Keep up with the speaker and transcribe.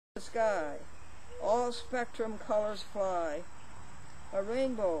The sky, all spectrum colors fly, a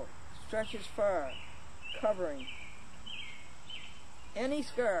rainbow stretches far, covering any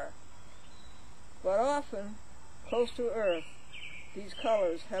scar. But often, close to earth, these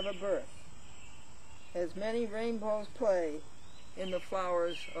colors have a birth, as many rainbows play in the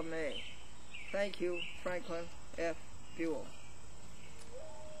flowers of May. Thank you, Franklyn F. Buell.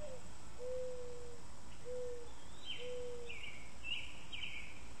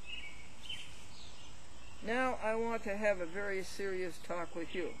 Now I want to have a very serious talk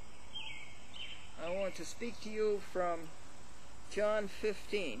with you. I want to speak to you from John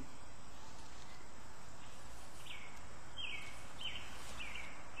 15.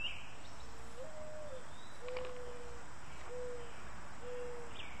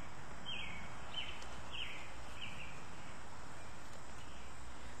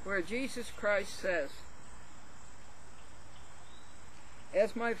 Where Jesus Christ says,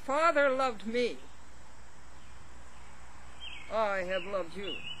 "As my Father loved me, I have loved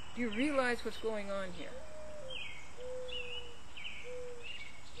you." Do you realize what's going on here?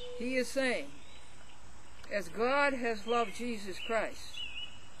 He is saying, as God has loved Jesus Christ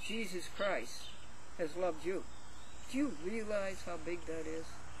has loved you. Do you realize how big that is?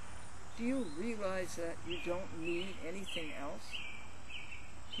 Do you realize that you don't need anything else?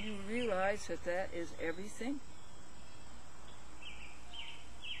 Do you realize that that is everything?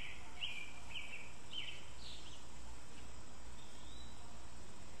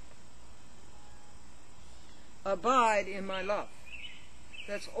 Abide in my love.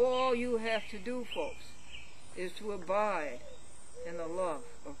 That's all you have to do, folks, is to abide in the love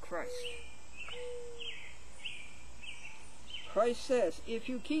of Christ. Christ says, if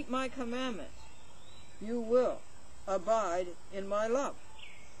you keep my commandments, you will abide in my love.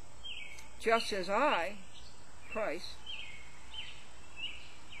 Just as I, Christ,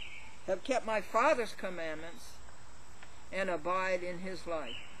 have kept my Father's commandments and abide in his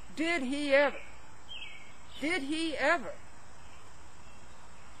life. Did he ever? Did he ever?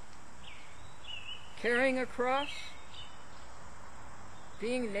 Carrying a cross,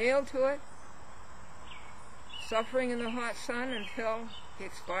 being nailed to it, suffering in the hot sun until he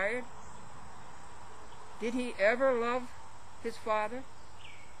expired? Did he ever love his Father?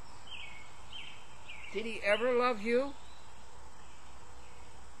 Did he ever love you?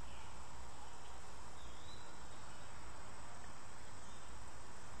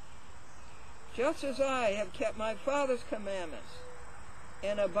 Just as I have kept my Father's commandments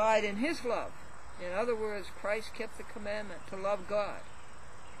and abide in his love. In other words, Christ kept the commandment to love God.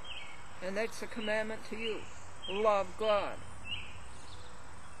 And that's the commandment to you. Love God.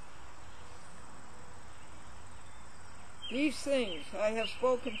 These things I have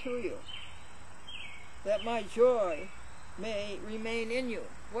spoken to you, that my joy may remain in you.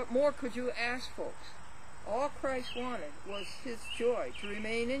 What more could you ask, folks? All Christ wanted was his joy to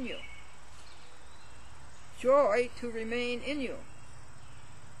remain in you. Joy to remain in you.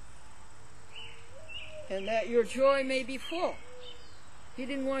 And that your joy may be full. He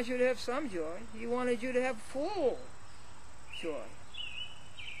didn't want you to have some joy. He wanted you to have full joy.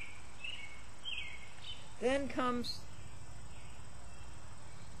 Then comes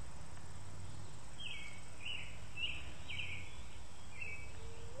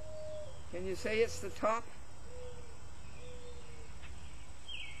can you say it's the top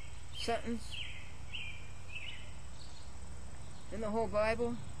sentence in the whole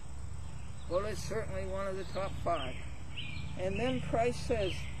Bible? Well, it's certainly one of the top 5. And then Christ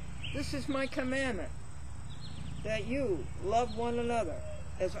says, this is my commandment, that you love one another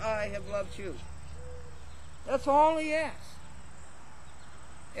as I have loved you. That's all he asks.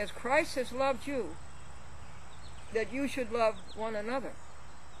 As Christ has loved you, that you should love one another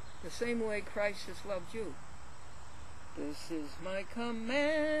the same way Christ has loved you. This is my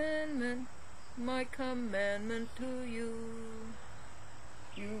commandment to you.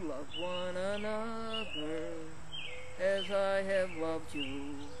 You love one another as I have loved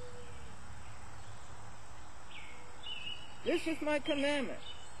you. This is my commandment,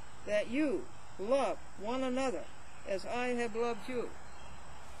 that you love one another as I have loved you.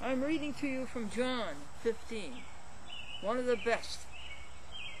 I'm reading to you from John 15, one of the best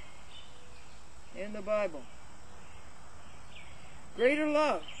in the Bible. Greater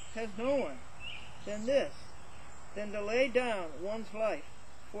love has no one than this, than to lay down one's life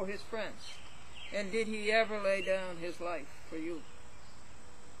for his friends. And did he ever lay down his life for you?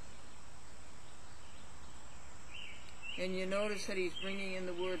 And you notice that he's bringing in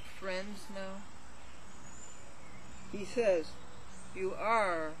the word friends now? He says, you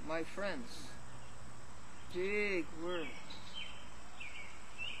are my friends. Big word.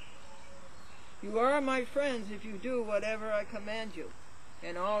 You are my friends if you do whatever I command you.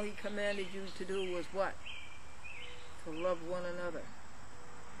 And all he commanded you to do was what? To love one another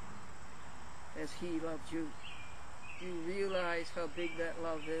as he loved you. Do you realize how big that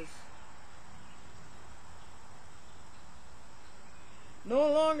love is?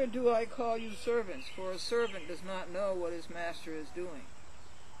 No longer do I call you servants, for a servant does not know what his master is doing.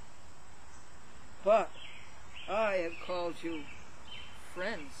 But I have called you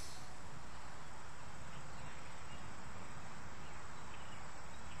friends.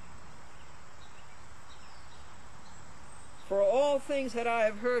 For all things that I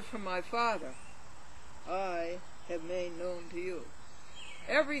have heard from my Father, I have made known to you.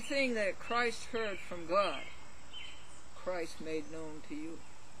 Everything that Christ heard from God, Christ made known to you.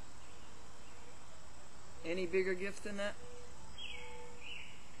 Any bigger gift than that?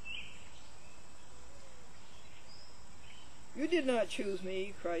 You did not choose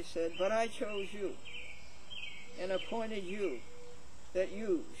me, Christ said, but I chose you and appointed you that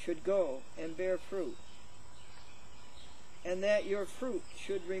you should go and bear fruit, and that your fruit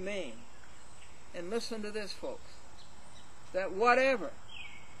should remain. And listen to this, folks, that whatever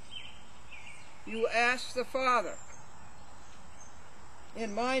you ask the Father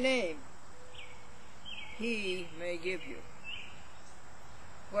in my name, he may give you.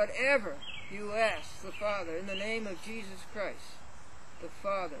 Whatever you ask the Father in the name of Jesus Christ, the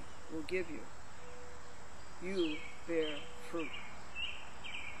Father will give you. You bear fruit.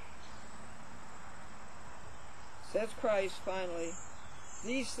 Says Christ finally,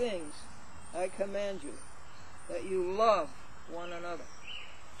 these things I command you, that you love one another.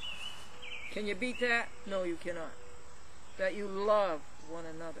 Can you beat that? No, you cannot. That you love one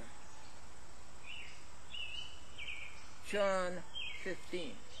another. John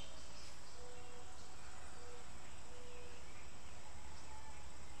 15.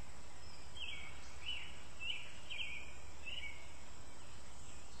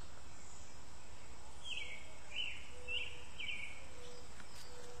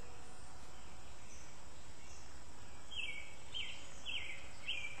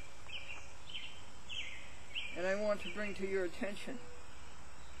 And I want to bring to your attention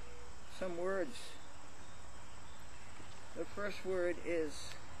some words. The first word is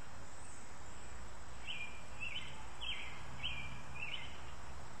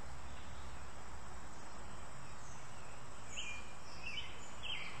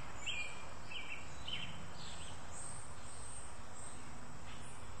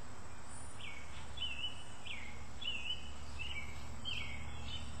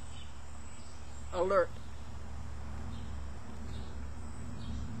alert,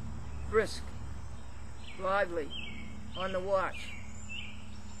 brisk, lively, on the watch,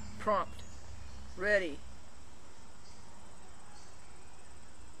 prompt, ready,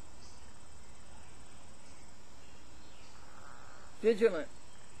 vigilant,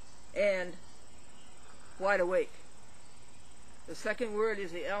 and wide awake. The second word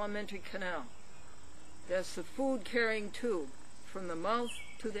is the alimentary canal. That's the food-carrying tube from the mouth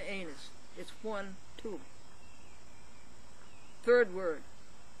to the anus. It's one tube. Third word,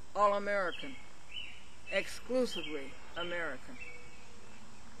 all-American, exclusively American.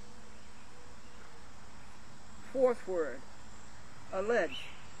 Fourth word, allege,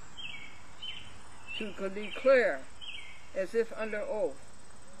 to declare as if under oath,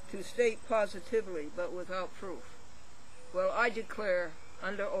 to state positively but without proof. Well, I declare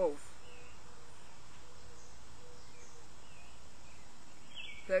under oath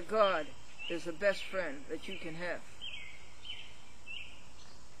that God is the best friend that you can have.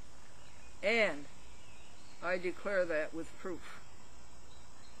 And I declare that with proof.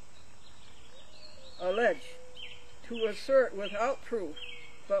 Allege, to assert without proof,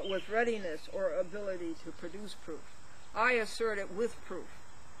 but with readiness or ability to produce proof. I assert it with proof,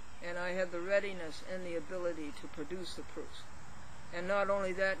 and I have the readiness and the ability to produce the proofs. And not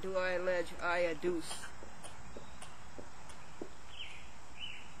only that do I allege, I adduce.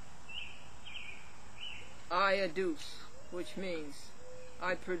 I adduce, which means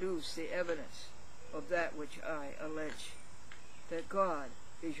I produce the evidence of that which I allege, that God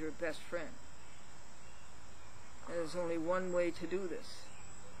is your best friend. And there's only one way to do this.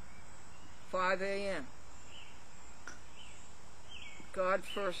 5 a.m. God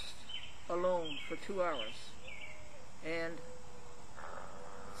first alone for 2 hours. And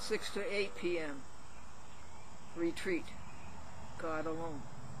 6 to 8 p.m. retreat. God alone.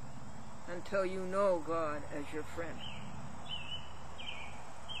 Until you know God as your friend.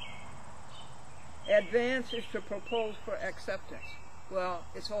 Advance is to propose for acceptance. Well,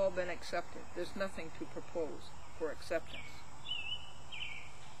 it's all been accepted. There's nothing to propose for acceptance.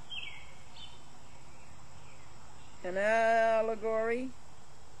 An allegory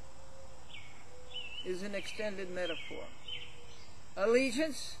is an extended metaphor.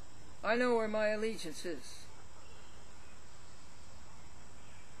 Allegiance, I know where my allegiance is.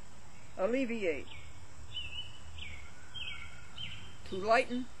 Alleviate, to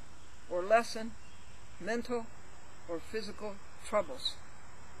lighten or lessen mental or physical troubles.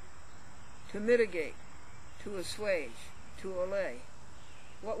 To mitigate, to assuage, to allay.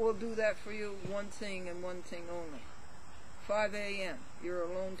 What will do that for you? One thing and one thing only. 5 a.m., your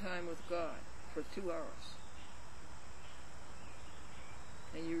alone time with God for 2 hours.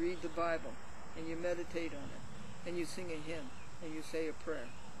 And you read the Bible, and you meditate on it, and you sing a hymn, and you say a prayer.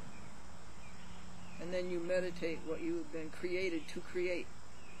 And then you meditate what you have been created to create.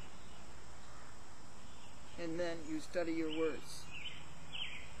 And then you study your words.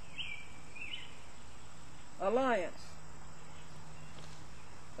 Alliance.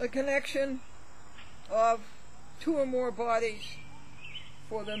 A connection of 2 or more bodies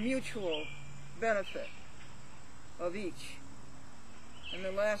for the mutual benefit of each. And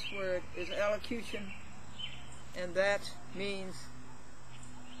the last word is allocution, and that means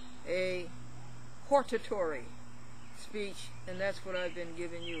a hortatory speech, and that's what I've been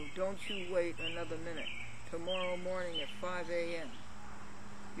giving you. Don't you wait another minute. Tomorrow morning at 5 a.m.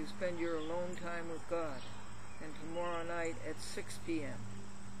 you spend your alone time with God, and tomorrow night at 6 p.m.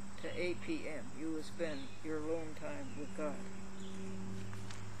 to 8 p.m. you will spend your alone time with God.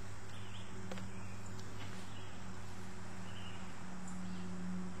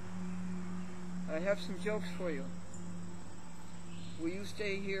 I have some jokes for you. Will you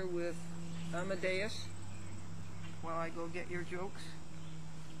stay here with Amadeus while I go get your jokes?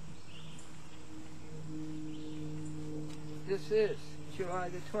 This is July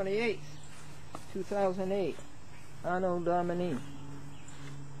the 28th, 2008, Anno Domini.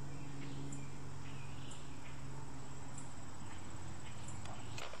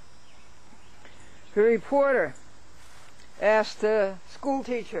 The reporter asked the school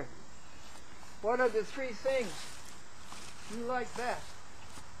teacher, what are the 3 things you like best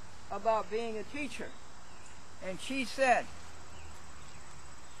about being a teacher? And she said,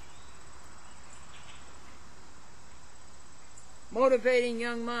 motivating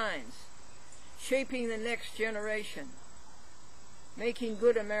young minds, shaping the next generation, making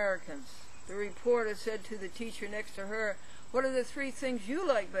good Americans. The reporter said to the teacher next to her, what are the 3 things you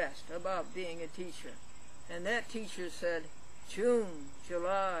like best about being a teacher? And that teacher said, June,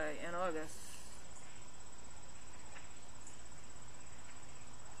 July, and August.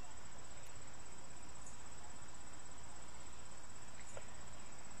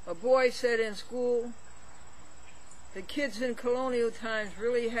 A boy said in school, the kids in colonial times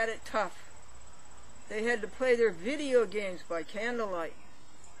really had it tough. They had to play their video games by candlelight.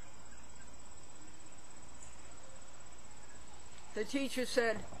 The teacher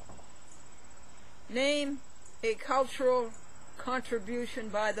said, name a cultural contribution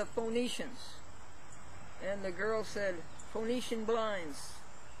by the Phoenicians. And the girl said, Phoenician blinds.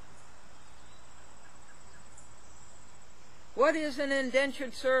 What is an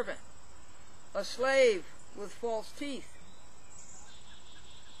indentured servant? A slave with false teeth.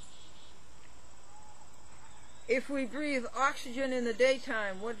 If we breathe oxygen in the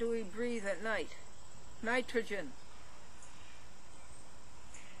daytime, what do we breathe at night? Nitrogen.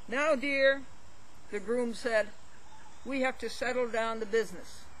 Now, dear, the groom said, we have to settle down to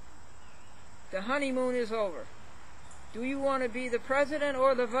business. The honeymoon is over. Do you want to be the president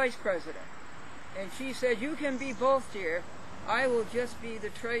or the vice president? And she said, you can be both, dear. I will just be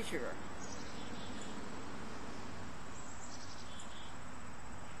the treasurer.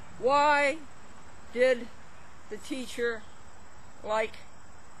 Why did the teacher like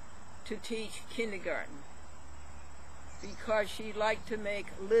to teach kindergarten? Because she liked to make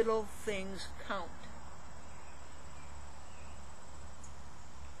little things count.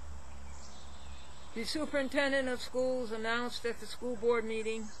 The superintendent of schools announced at the school board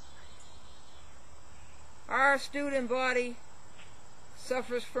meeting, our student body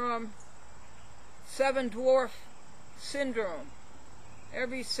suffers from 7 dwarf syndrome.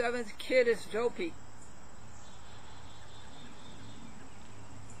 Every 7th kid is dopey.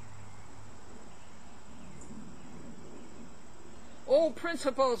 Old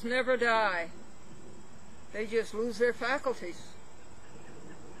principals never die. They just lose their faculties.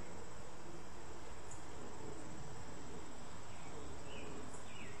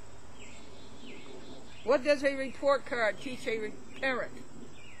 What does a report card teach a parent?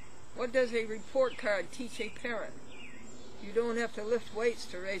 What does a report card teach a parent? You don't have to lift weights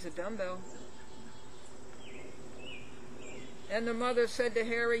to raise a dumbbell. And the mother said to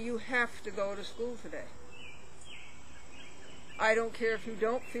Harry, you have to go to school today. I don't care if you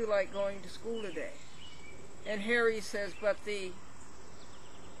don't feel like going to school today. And Harry says, but the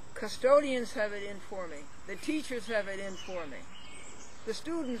custodians have it in for me. The teachers have it in for me. The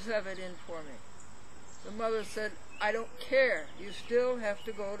students have it in for me. The mother said, I don't care. You still have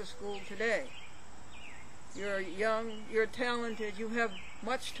to go to school today. You're young, you're talented, you have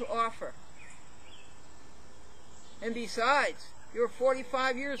much to offer. And besides, you're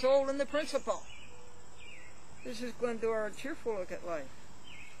 45 years old and the principal. This is Glendora, a cheerful look at life.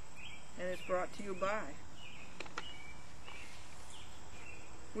 And it's brought to you by.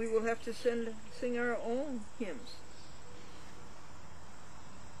 We will have to sing our own hymns,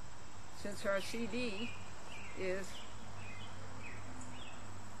 since our CD is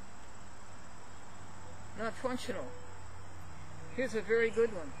not functional. Here's a very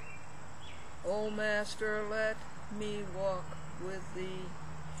good one. O Master, let me walk with thee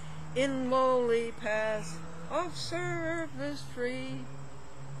in lowly paths of service free.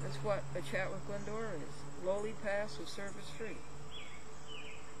 That's what a chat with Glendora is. Lowly paths of service free.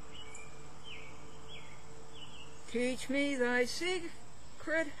 Teach me thy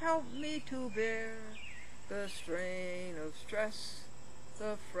secret, help me to bear the strain of stress,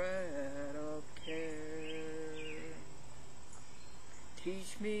 the fret of care.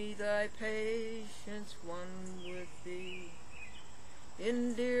 Teach me thy patience, one with thee,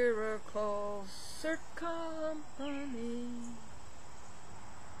 in dearer, closer company,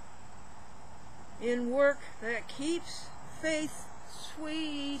 in work that keeps faith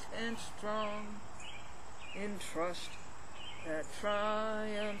sweet and strong, in trust that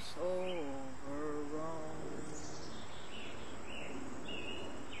triumphs over wrong.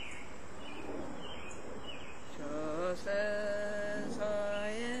 Just as I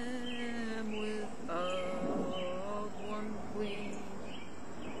am without one plea,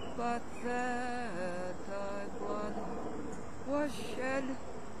 but that thy blood was shed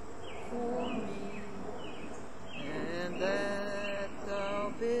for me, and that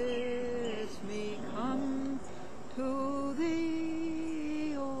thou bidst me come to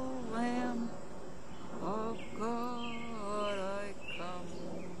thee, O Lamb of God, I come,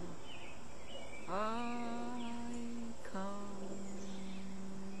 I come.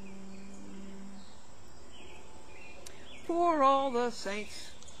 For all the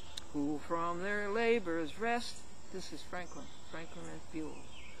saints who from their labors rest, this is Franklyn Buell,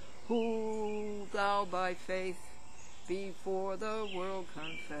 who thou by faith before the world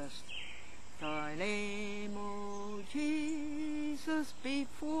confessed, thy name, O Jesus, be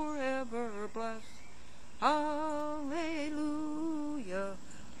forever blessed. Hallelujah,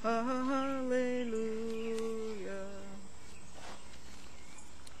 hallelujah.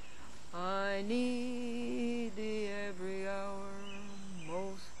 I need thee every hour,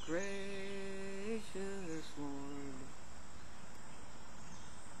 most gracious Lord.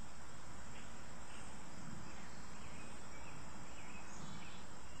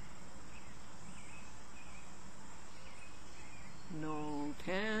 No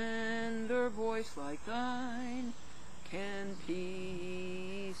tender voice like thine can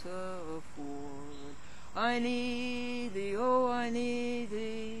peace afford. I need thee, oh, I need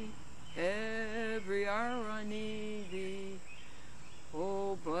thee, every hour I need thee.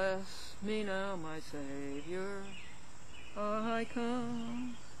 Oh, bless me now, my Savior, I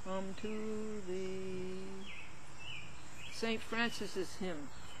come to thee. St. Francis's hymn,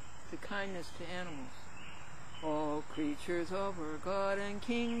 to kindness to animals. All creatures of our God and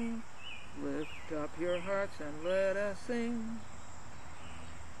King, lift up your hearts and let us sing.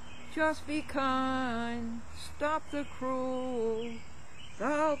 Just be kind, stop the cruel,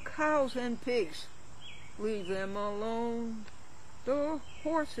 thou cows and pigs, leave them alone. The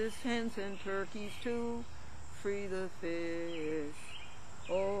horses, hens, and turkeys too, free the fish,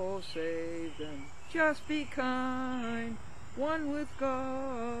 oh save them. Just be kind, one with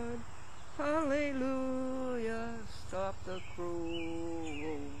God, hallelujah, stop the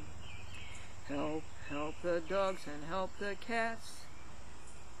cruel. Help the dogs and help the cats,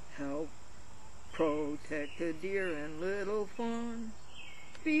 help protect the deer and little fawn.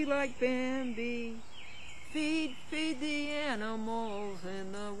 Be like Bambi, feed the animals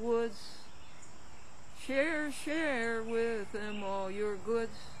in the woods. Share with them all your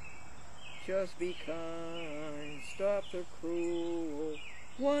goods. Just be kind, stop the cruel,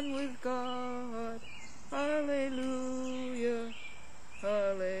 one with God, hallelujah,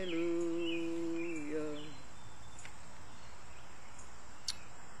 hallelujah.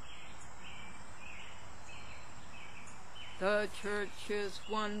 The church's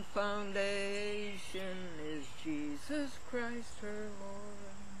one foundation is Jesus Christ her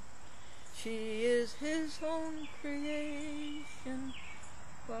Lord. She is his own creation,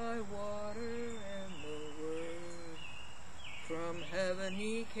 by water and the word. From heaven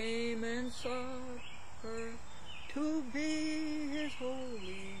he came and sought her to be his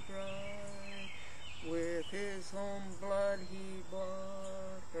holy bride. With his own blood he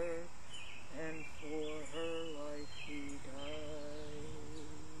bought her, and for her life he died.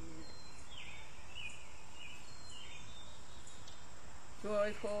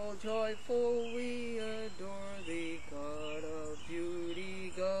 Joyful, joyful, we adore thee, God of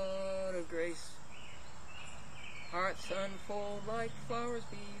beauty, God of grace. Hearts unfold like flowers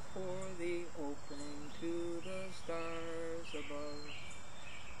before thee, opening to the stars above.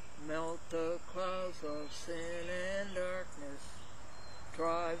 Melt the clouds of sin and darkness,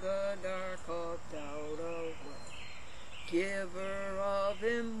 drive the dark of doubt away. Giver of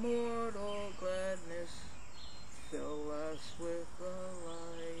immortal gladness, fill us with the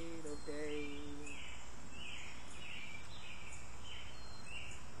light of day.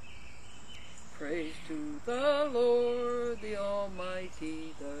 Praise to the Lord, the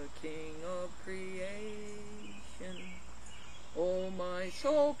Almighty, the King of creation. O my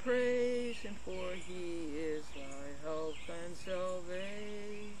soul, praise him, for he is thy health and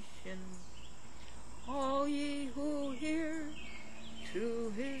salvation. All ye who hear,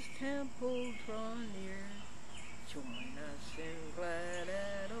 to his temple draw near, join us in glad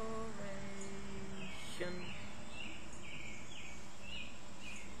adoration.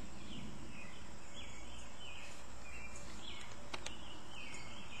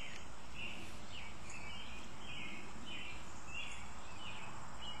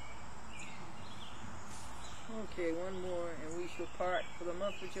 Okay, one more, and we shall part for the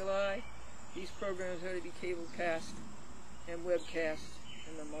month of July. These programs are to be cable cast and webcast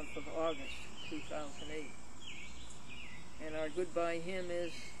in the month of August 2008. And our goodbye hymn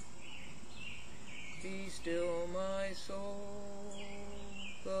is, Be still my soul,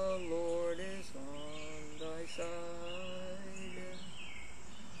 the Lord is on thy side.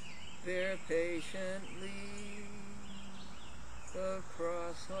 Bear patiently the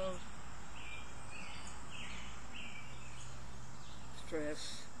cross of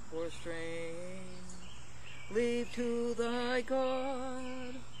stress or strain. Leave to thy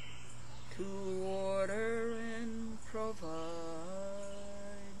God to order and provide.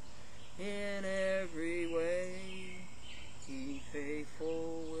 In every way he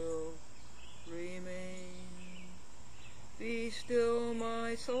faithful will remain. Be still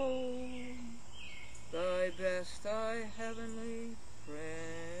my soul, thy best, thy heavenly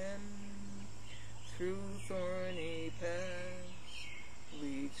friend, through thorny paths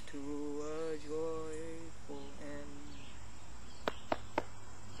leads to a joyful end.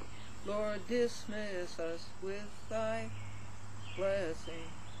 Lord, dismiss us with thy blessing,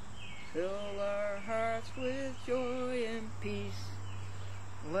 fill our hearts with joy and peace.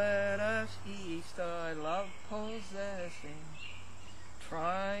 Let us each thy love possessing,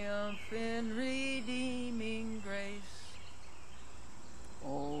 triumph in redeeming grace.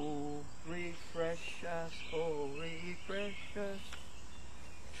 Oh, refresh us,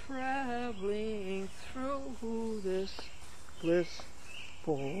 traveling through this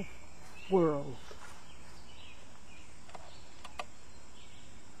blissful world.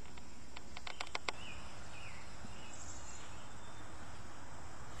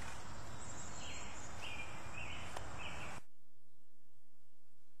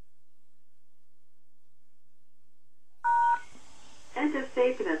 End of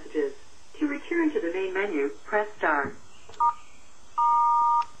saved messages. To return to the main menu, press star.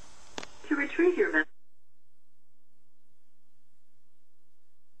 To retrieve your message,